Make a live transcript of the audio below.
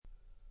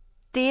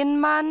den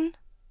Mann,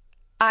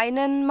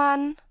 einen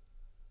Mann,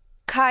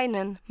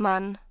 keinen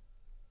Mann.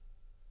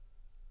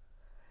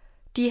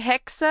 Die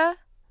Hexe,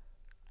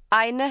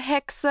 eine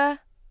Hexe,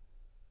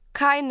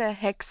 keine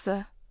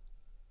Hexe.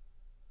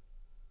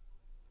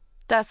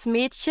 Das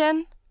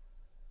Mädchen,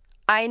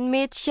 ein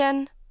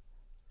Mädchen,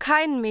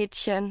 kein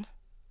Mädchen.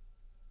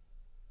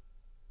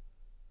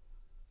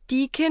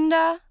 Die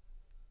Kinder,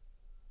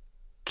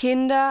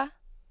 Kinder,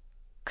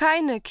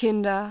 keine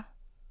Kinder.